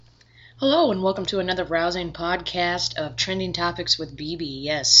Hello, and welcome to another rousing podcast of Trending Topics with BB.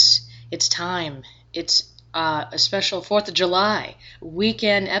 Yes, it's time. It's a special 4th of July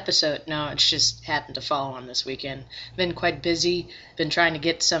weekend episode. No, it's just happened to fall on this weekend. Been quite busy. Been trying to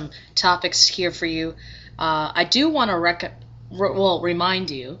get some topics here for you. I do want to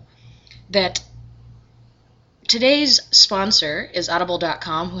remind you that today's sponsor is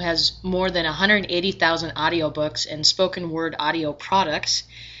Audible.com, who has more than 180,000 audiobooks and spoken word audio products.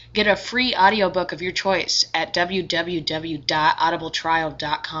 Get a free audiobook of your choice at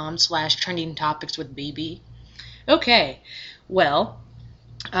www.audibletrial.com/trendingtopicswithbb. Okay, well,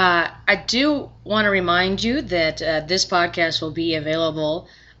 I do want to remind you that this podcast will be available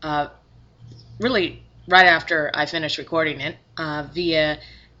really right after I finish recording it via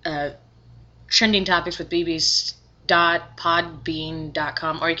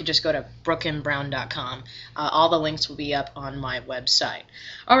trendingtopicswithbbs.podbean.com, or you can just go to brookandbrown.com. All the links will be up on my website.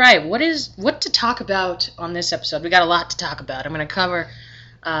 All right, what to talk about on this episode? We got a lot to talk about. I'm going to cover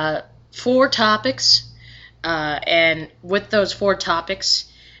 4 topics, and with those 4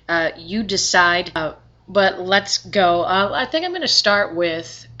 topics, you decide. But let's go. I think I'm going to start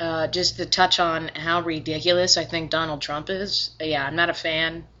with just to touch on how ridiculous I think Donald Trump is. Yeah, I'm not a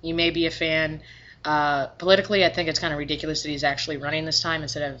fan. You may be a fan. Politically, I think it's kind of ridiculous that he's actually running this time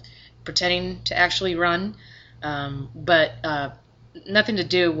instead of pretending to actually run. But nothing to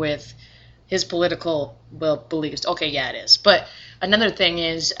do with his political beliefs. Okay, yeah, it is. But another thing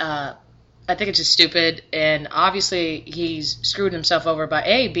is, I think it's just stupid, and obviously he's screwed himself over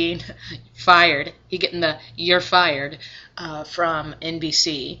by being fired. He getting the "you're fired" from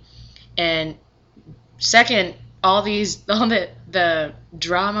NBC, and second, all the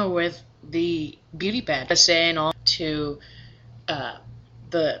drama with the beauty pageant saying all to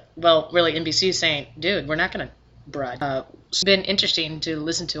really NBC is saying, dude, we're not gonna broad. It's been interesting to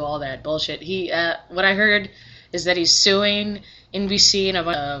listen to all that bullshit. What I heard is that he's suing NBC and a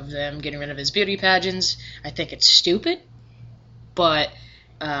bunch of them getting rid of his beauty pageants. I think it's stupid, but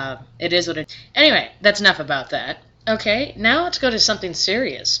it is what it is. Anyway, that's enough about that. Okay, now let's go to something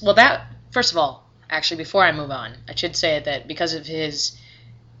serious. Well, first of all, actually, before I move on, I should say that because of his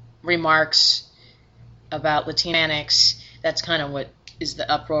remarks about Latinx, that's kind of what is the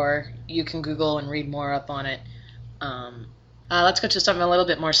uproar. You can Google and read more up on it. Let's go to something a little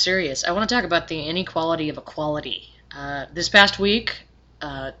bit more serious. I want to talk about the inequality of equality. This past week,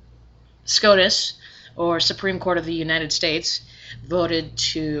 SCOTUS, or Supreme Court of the United States, voted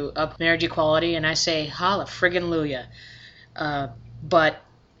to up marriage equality, and I say, holla friggin' luya. But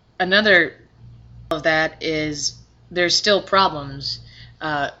another of that is there's still problems.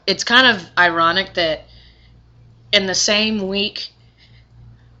 It's kind of ironic that in the same week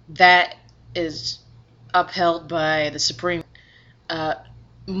that is upheld by the Supreme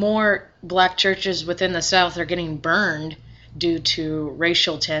more black churches within the South are getting burned due to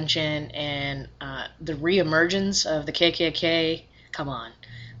racial tension and the reemergence of the KKK. Come on.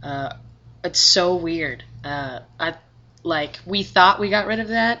 It's so weird. We thought we got rid of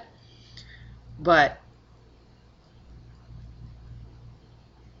that, but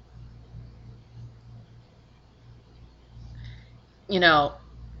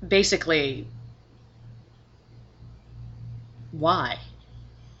basically, why?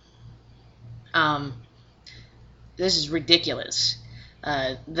 This is ridiculous.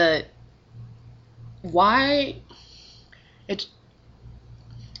 Why? It's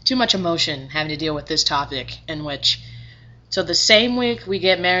too much emotion having to deal with this topic so the same week we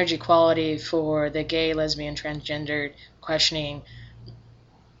get marriage equality for the gay, lesbian, transgendered, questioning,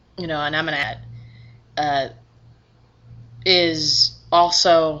 and I'm going to add, is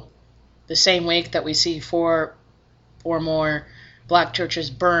also the same week that we see 4 or more black churches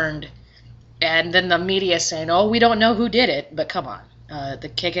burned, and then the media saying, oh, we don't know who did it, but come on. The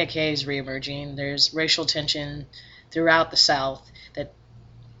KKK is reemerging. There's racial tension throughout the South that,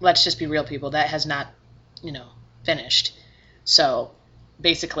 let's just be real, people, that has not, finished. So,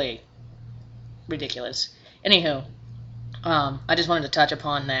 basically, ridiculous. Anywho, I just wanted to touch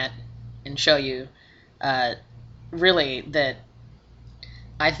upon that and show you, really, that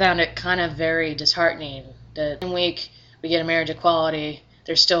I found it kind of very disheartening that one week we get a marriage equality,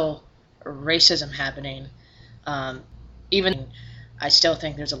 there's still racism happening. Even I still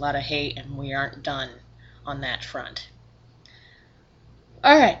think there's a lot of hate, and we aren't done on that front.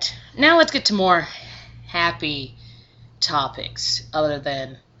 All right, now let's get to more happy topics. Other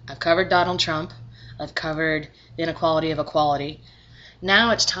than I've covered Donald Trump, I've covered the inequality of equality.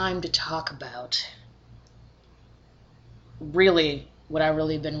 Now it's time to talk about really what I've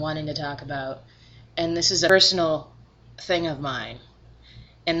really been wanting to talk about, and this is a personal thing of mine.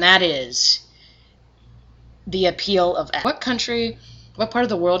 and that is the appeal of what country, what part of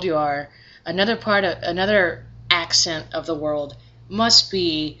the world you are, another accent of the world must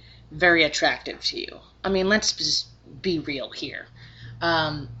be very attractive to you. I mean, let's just be real here.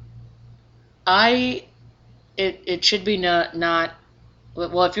 It should be not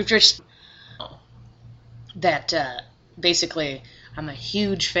well, if you're just that basically I'm a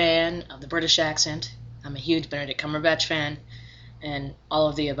huge fan of the British accent. I'm a huge Benedict Cumberbatch fan, and all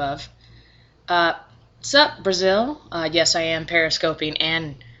of the above. Sup, Brazil? Yes, I am periscoping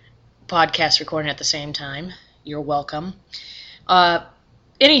and podcast recording at the same time. You're welcome.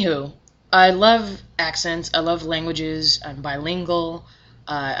 Anywho, I love accents. I love languages. I'm bilingual.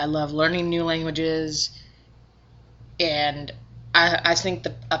 I love learning new languages. And I think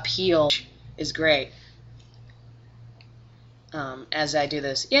the appeal is great. As I do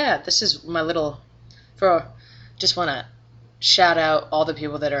this. Yeah, this is my little... Just want to shout out all the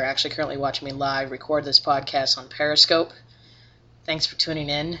people that are actually currently watching me live record this podcast on Periscope. Thanks for tuning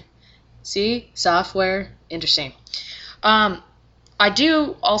in. See? Software. Interesting. I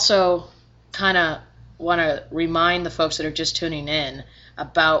do also kind of want to remind the folks that are just tuning in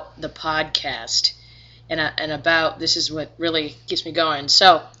about the podcast and about this is what really keeps me going.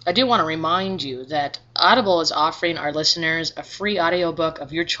 So I do want to remind you that Audible is offering our listeners a free audiobook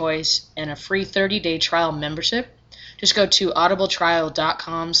of your choice and a free 30-day trial membership. Just go to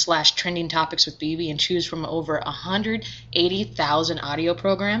audibletrial.com/trendingtopicswithbb and choose from over 180,000 audio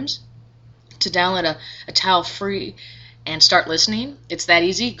programs to download a trial free and start listening. It's that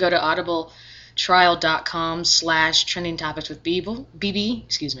easy. Go to audibletrial.com/trendingtopicswithbb.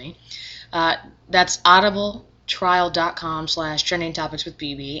 Excuse me. That's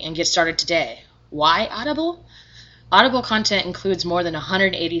audibletrial.com/trendingtopicswithbb and get started today. Why Audible? Audible content includes more than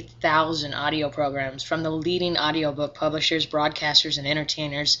 180,000 audio programs from the leading audiobook publishers, broadcasters, and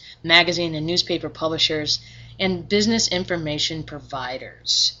entertainers, magazine and newspaper publishers, and business information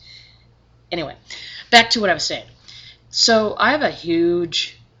providers. Anyway, back to what I was saying. So I have a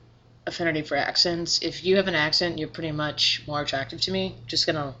huge affinity for accents. If you have an accent, you're pretty much more attractive to me. Just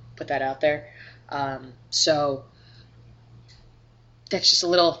going to put that out there. So that's just a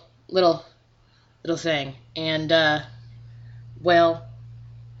little thing. And, well,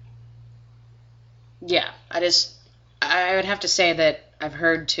 yeah, I would have to say that I've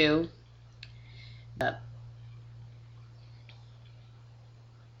heard too,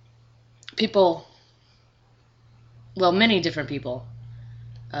 people, well, many different people,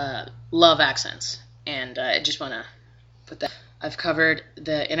 love accents. And I just want to put that. I've covered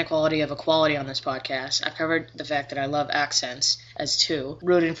the inequality of equality on this podcast. I've covered the fact that I love accents as two.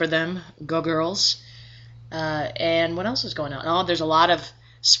 Rooting for them. Go girls. And what else is going on? Oh, there's a lot of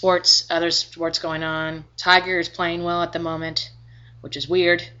other sports going on. Tiger is playing well at the moment, which is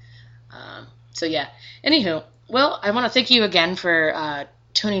weird. So yeah. Anywho, well, I want to thank you again for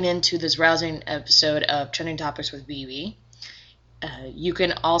tuning in to this rousing episode of Trending Topics with BB. You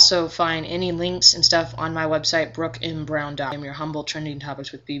can also find any links and stuff on my website, brookembrown.com. I'm your humble Trending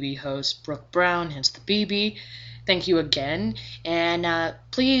Topics with BB host, Brooke Brown, hence the BB. Thank you again. And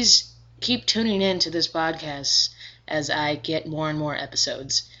please keep tuning in to this podcast as I get more and more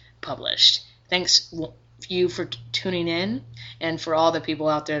episodes published. Thanks you for tuning in, and for all the people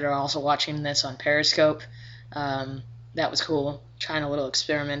out there that are also watching this on Periscope. That was cool, trying a little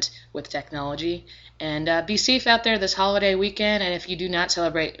experiment with technology. And be safe out there this holiday weekend, and if you do not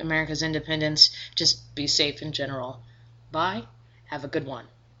celebrate America's independence, just be safe in general. Bye. Have a good one.